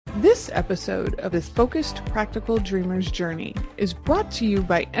This episode of this Focused Practical Dreamer's Journey is brought to you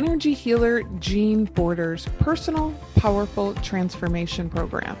by energy healer Jean Border's personal, powerful transformation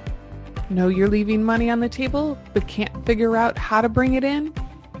program. Know you're leaving money on the table, but can't figure out how to bring it in?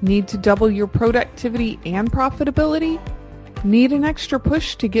 Need to double your productivity and profitability? Need an extra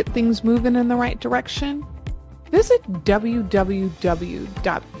push to get things moving in the right direction? Visit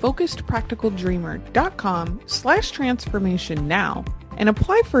www.focusedpracticaldreamer.com/transformation now and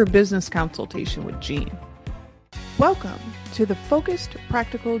apply for a business consultation with Jean. Welcome to the Focused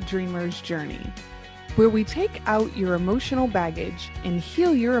Practical Dreamer's Journey, where we take out your emotional baggage and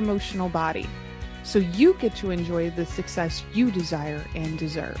heal your emotional body so you get to enjoy the success you desire and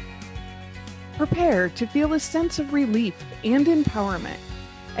deserve. Prepare to feel a sense of relief and empowerment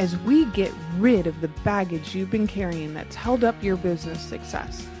as we get rid of the baggage you've been carrying that's held up your business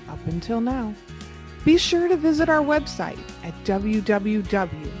success up until now. Be sure to visit our website at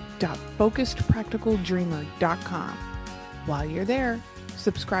www.focusedpracticaldreamer.com. While you're there,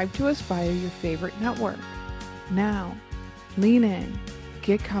 subscribe to us via your favorite network. Now, lean in,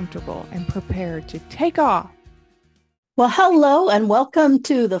 get comfortable, and prepare to take off. Well, hello and welcome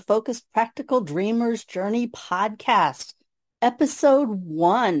to the Focused Practical Dreamer's Journey podcast, episode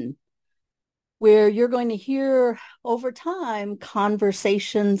 1, where you're going to hear over time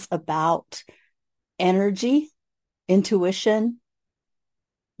conversations about energy, intuition,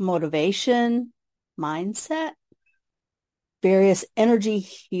 motivation, mindset, various energy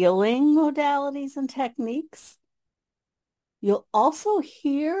healing modalities and techniques. You'll also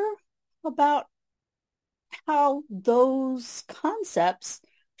hear about how those concepts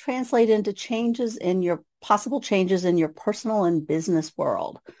translate into possible changes in your personal and business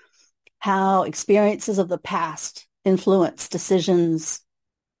world, how experiences of the past influence decisions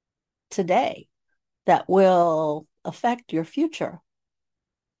today that will affect your future.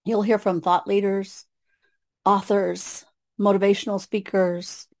 You'll hear from thought leaders, authors, motivational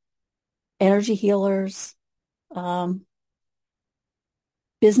speakers, energy healers,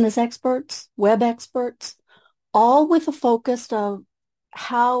 business experts, web experts, all with a focus of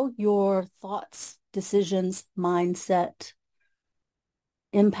how your thoughts, decisions, mindset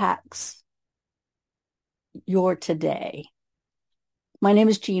impacts your today. My name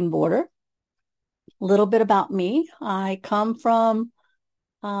is Jean Border. A little bit about me. I come from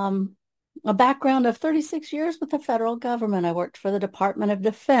a background of 36 years with the federal government. I worked for the Department of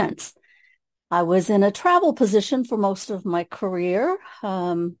Defense. I was in a travel position for most of my career,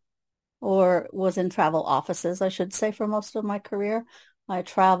 or was in travel offices, I should say, for most of my career. I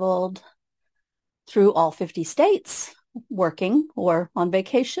traveled through all 50 states, working or on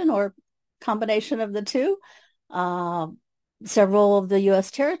vacation or combination of the two. Several of the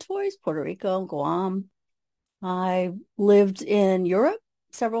U.S. territories, Puerto Rico, Guam. I lived in Europe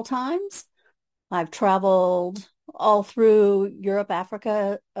several times. I've traveled all through Europe,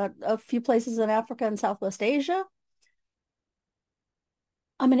 Africa, a few places in Africa and Southwest Asia.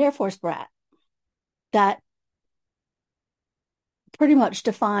 I'm an Air Force brat. That pretty much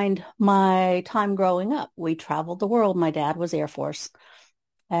defined my time growing up. We traveled the world. My dad was Air Force.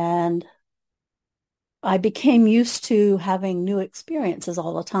 And I became used to having new experiences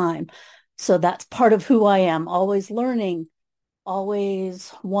all the time. So that's part of who I am, always learning,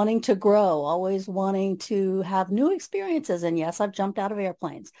 always wanting to grow, always wanting to have new experiences. And yes, I've jumped out of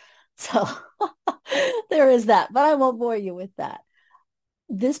airplanes. So there is that, but I won't bore you with that.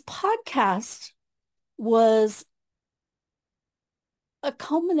 This podcast was a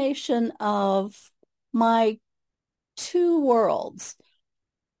culmination of my two worlds,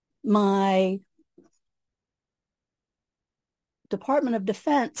 my Department of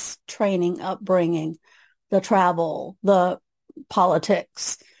Defense training, upbringing, the travel, the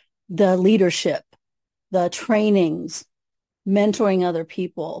politics, the leadership, the trainings, mentoring other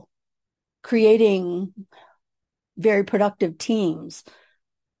people, creating very productive teams,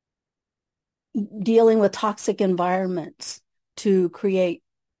 dealing with toxic environments to create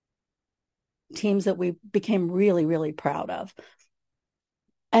teams that we became really, really proud of.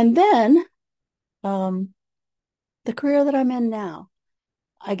 And then the career that I'm in now.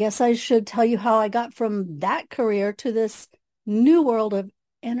 I guess I should tell you how I got from that career to this new world of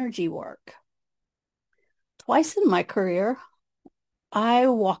energy work. Twice in my career, I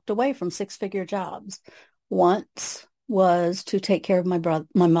walked away from six-figure jobs. Once was to take care of my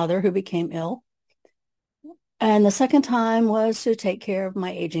mother who became ill. And the second time was to take care of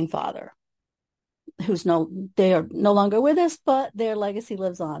my aging father, they are no longer with us, but their legacy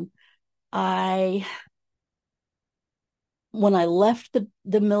lives on. When I left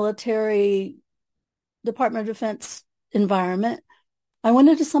the military Department of Defense environment, I went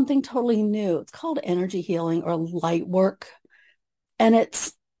into something totally new. It's called energy healing or light work. And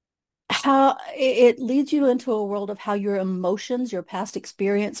it's how it leads you into a world of how your emotions, your past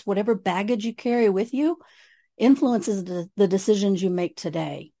experience, whatever baggage you carry with you, influences the decisions you make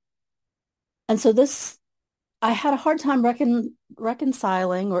today. And so I had a hard time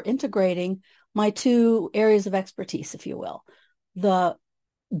reconciling or integrating my two areas of expertise, if you will, the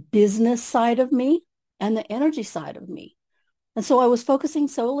business side of me and the energy side of me. And so I was focusing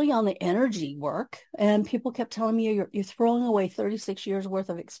solely on the energy work, and people kept telling me, you're throwing away 36 years worth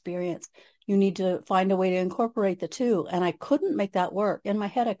of experience. You need to find a way to incorporate the two. And I couldn't make that work. In my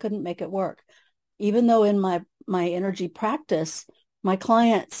head, I couldn't make it work. Even though in my energy practice, my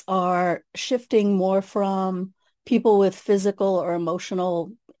clients are shifting more from people with physical or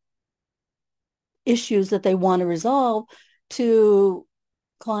emotional issues that they want to resolve to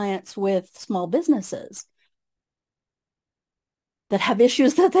clients with small businesses that have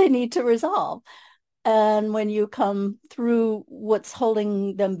issues that they need to resolve. And when you come through what's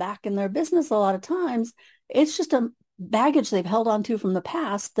holding them back in their business, a lot of times it's just a baggage they've held on to from the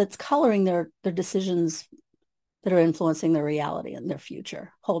past that's coloring their decisions that are influencing their reality and their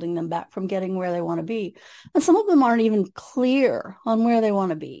future, holding them back from getting where they want to be. And some of them aren't even clear on where they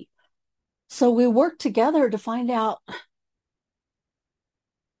want to be. So we work together to find out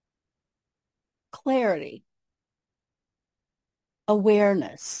clarity,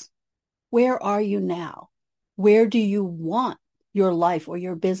 awareness. Where are you now? Where do you want your life or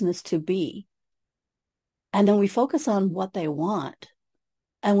your business to be? And then we focus on what they want,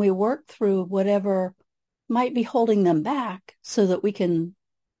 and we work through whatever might be holding them back so that we can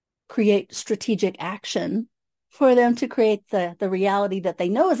create strategic action for them to create the reality that they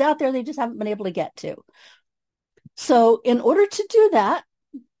know is out there. They just haven't been able to get to. So in order to do that,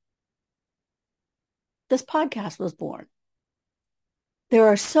 this podcast was born. There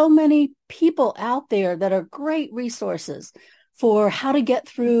are so many people out there that are great resources for how to get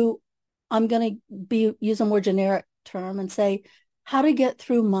through. I'm going to use a more generic term and say how to get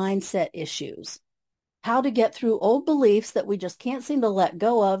through mindset issues, how to get through old beliefs that we just can't seem to let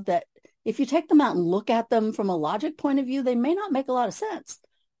go of, that if you take them out and look at them from a logic point of view, they may not make a lot of sense.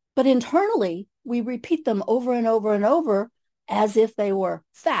 But internally, we repeat them over and over and over as if they were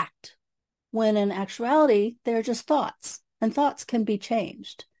fact, when in actuality, they're just thoughts. And thoughts can be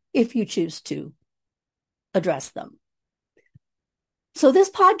changed if you choose to address them. So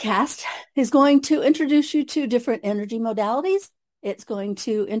this podcast is going to introduce you to different energy modalities. It's going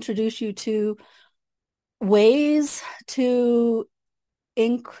to introduce you to ways to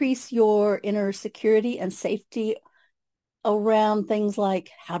increase your inner security and safety around things like,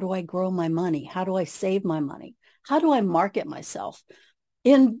 how do I grow my money? How do I save my money? How do I market myself?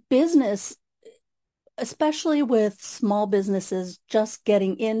 In business, especially with small businesses just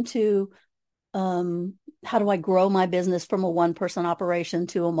getting into how do I grow my business from a one-person operation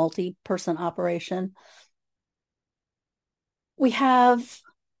to a multi-person operation? We have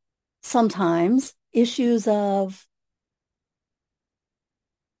sometimes issues of,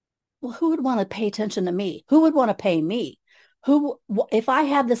 well, who would want to pay attention to me? Who would want to pay me? If I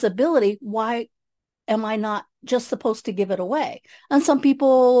have this ability, why am I not just supposed to give it away? And some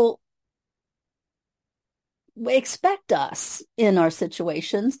people expect us in our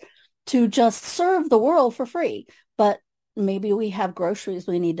situations to just serve the world for free. But maybe we have groceries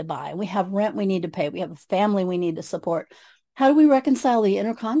we need to buy. We have rent we need to pay. We have a family we need to support. How do we reconcile the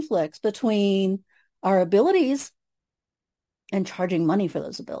inner conflicts between our abilities and charging money for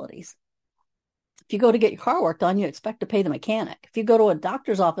those abilities? If you go to get your car worked on, you expect to pay the mechanic. If you go to a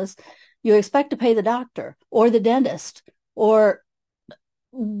doctor's office, you expect to pay the doctor or the dentist. Or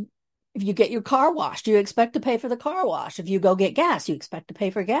if you get your car washed, you expect to pay for the car wash. If you go get gas, you expect to pay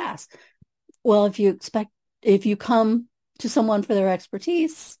for gas. Well, if you come to someone for their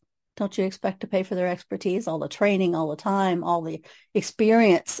expertise, don't you expect to pay for their expertise, all the training, all the time, all the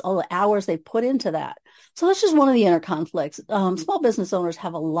experience, all the hours they put into that? So that's just one of the inner conflicts. Small business owners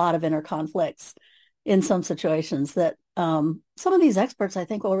have a lot of inner conflicts in some situations that some of these experts, I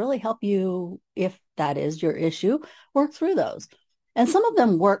think, will really help you, if that is your issue, work through those. And some of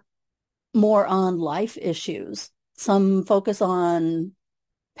them work more on life issues. Some focus on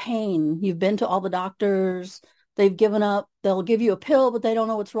pain. You've been to all the doctors. They've given up. They'll give you a pill, but they don't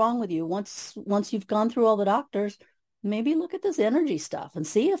know what's wrong with you. Once you've gone through all the doctors, maybe look at this energy stuff and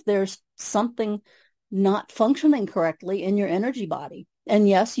see if there's something not functioning correctly in your energy body. And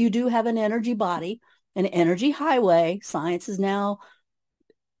yes, you do have an energy body, an energy highway. Science is now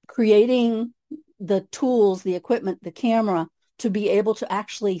creating the tools, the equipment, the camera to be able to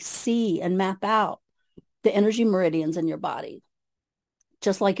actually see and map out the energy meridians in your body.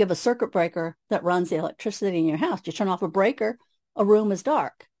 Just like you have a circuit breaker that runs the electricity in your house. You turn off a breaker, a room is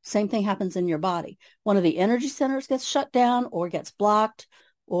dark. Same thing happens in your body. One of the energy centers gets shut down or gets blocked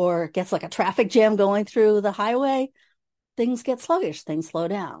or gets like a traffic jam going through the highway. Things get sluggish. Things slow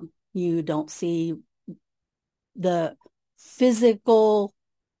down. You don't see the physical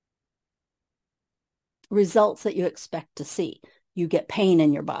results that you expect to see. You get pain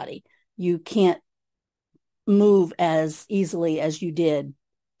in your body. You can't move as easily as you did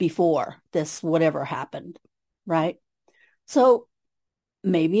before this whatever happened, right? So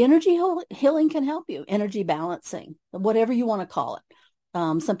maybe energy healing can help you, energy balancing, whatever you want to call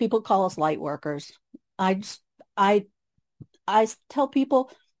it. Some people call us light workers. I tell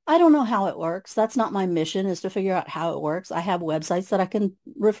people, I don't know how it works. That's not my mission, is to figure out how it works. I have websites that I can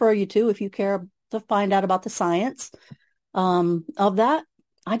refer you to if you care to find out about the science of that.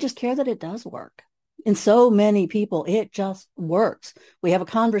 I just care that it does work. In so many people, it just works. We have a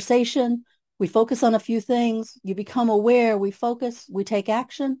conversation. We focus on a few things. You become aware. We focus. We take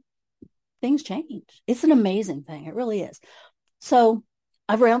action. Things change. It's an amazing thing. It really is. So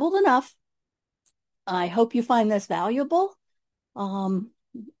I've rambled enough. I hope you find this valuable. At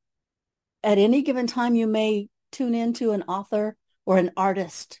any given time, you may tune into an author or an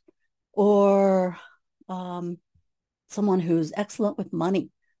artist or someone who's excellent with money,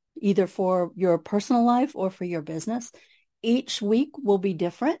 either for your personal life or for your business. Each week will be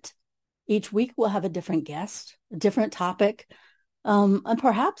different. Each week we'll have a different guest, a different topic, and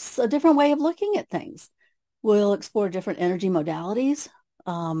perhaps a different way of looking at things. We'll explore different energy modalities,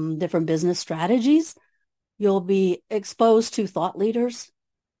 different business strategies. You'll be exposed to thought leaders,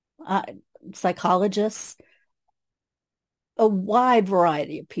 psychologists, a wide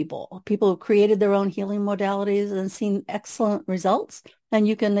variety of people who created their own healing modalities and seen excellent results. And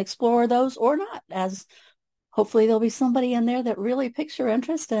you can explore those or not, as hopefully there'll be somebody in there that really piques your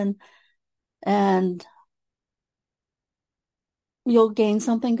interest and you'll gain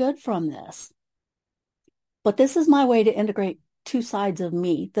something good from this. But this is my way to integrate two sides of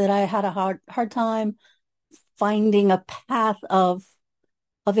me that I had a hard time finding a path of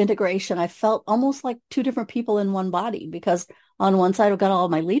integration. I felt almost like two different people in one body, because on one side I've got all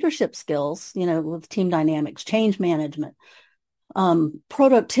my leadership skills, with team dynamics, change management,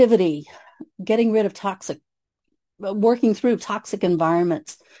 productivity, getting rid of working through toxic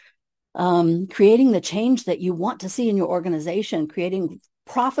environments, creating the change that you want to see in your organization, creating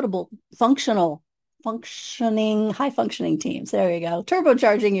profitable, high functioning teams. There you go.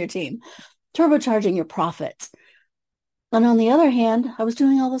 Turbocharging your team, turbocharging your profits. And on the other hand, I was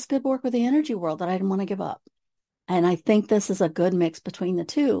doing all this good work with the energy world that I didn't want to give up. And I think this is a good mix between the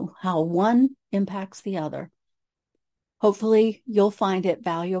two, how one impacts the other. Hopefully you'll find it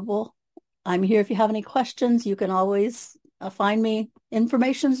valuable. I'm here if you have any questions. You can always find me.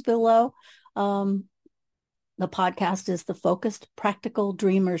 Information's below. The podcast is the Focused Practical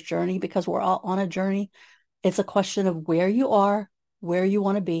Dreamer's Journey, because we're all on a journey. It's a question of where you are, where you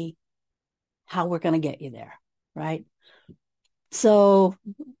want to be, how we're going to get you there, right? So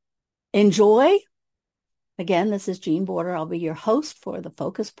enjoy. Again, this is Jean Border. I'll be your host for the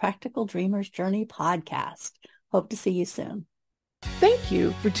Focused Practical Dreamer's Journey podcast. Hope to see you soon. Thank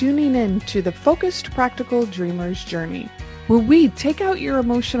you for tuning in to the Focused Practical Dreamer's Journey, where we take out your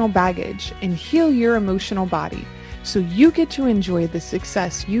emotional baggage and heal your emotional body so you get to enjoy the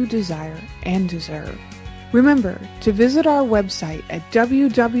success you desire and deserve. Remember to visit our website at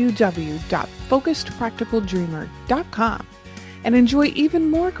www.focusedpracticaldreamer.com and enjoy even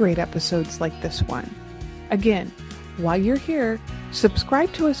more great episodes like this one. Again, while you're here,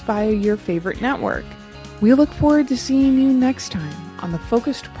 subscribe to us via your favorite network. We look forward to seeing you next time on the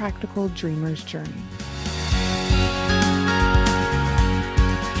Focused Practical Dreamer's Journey.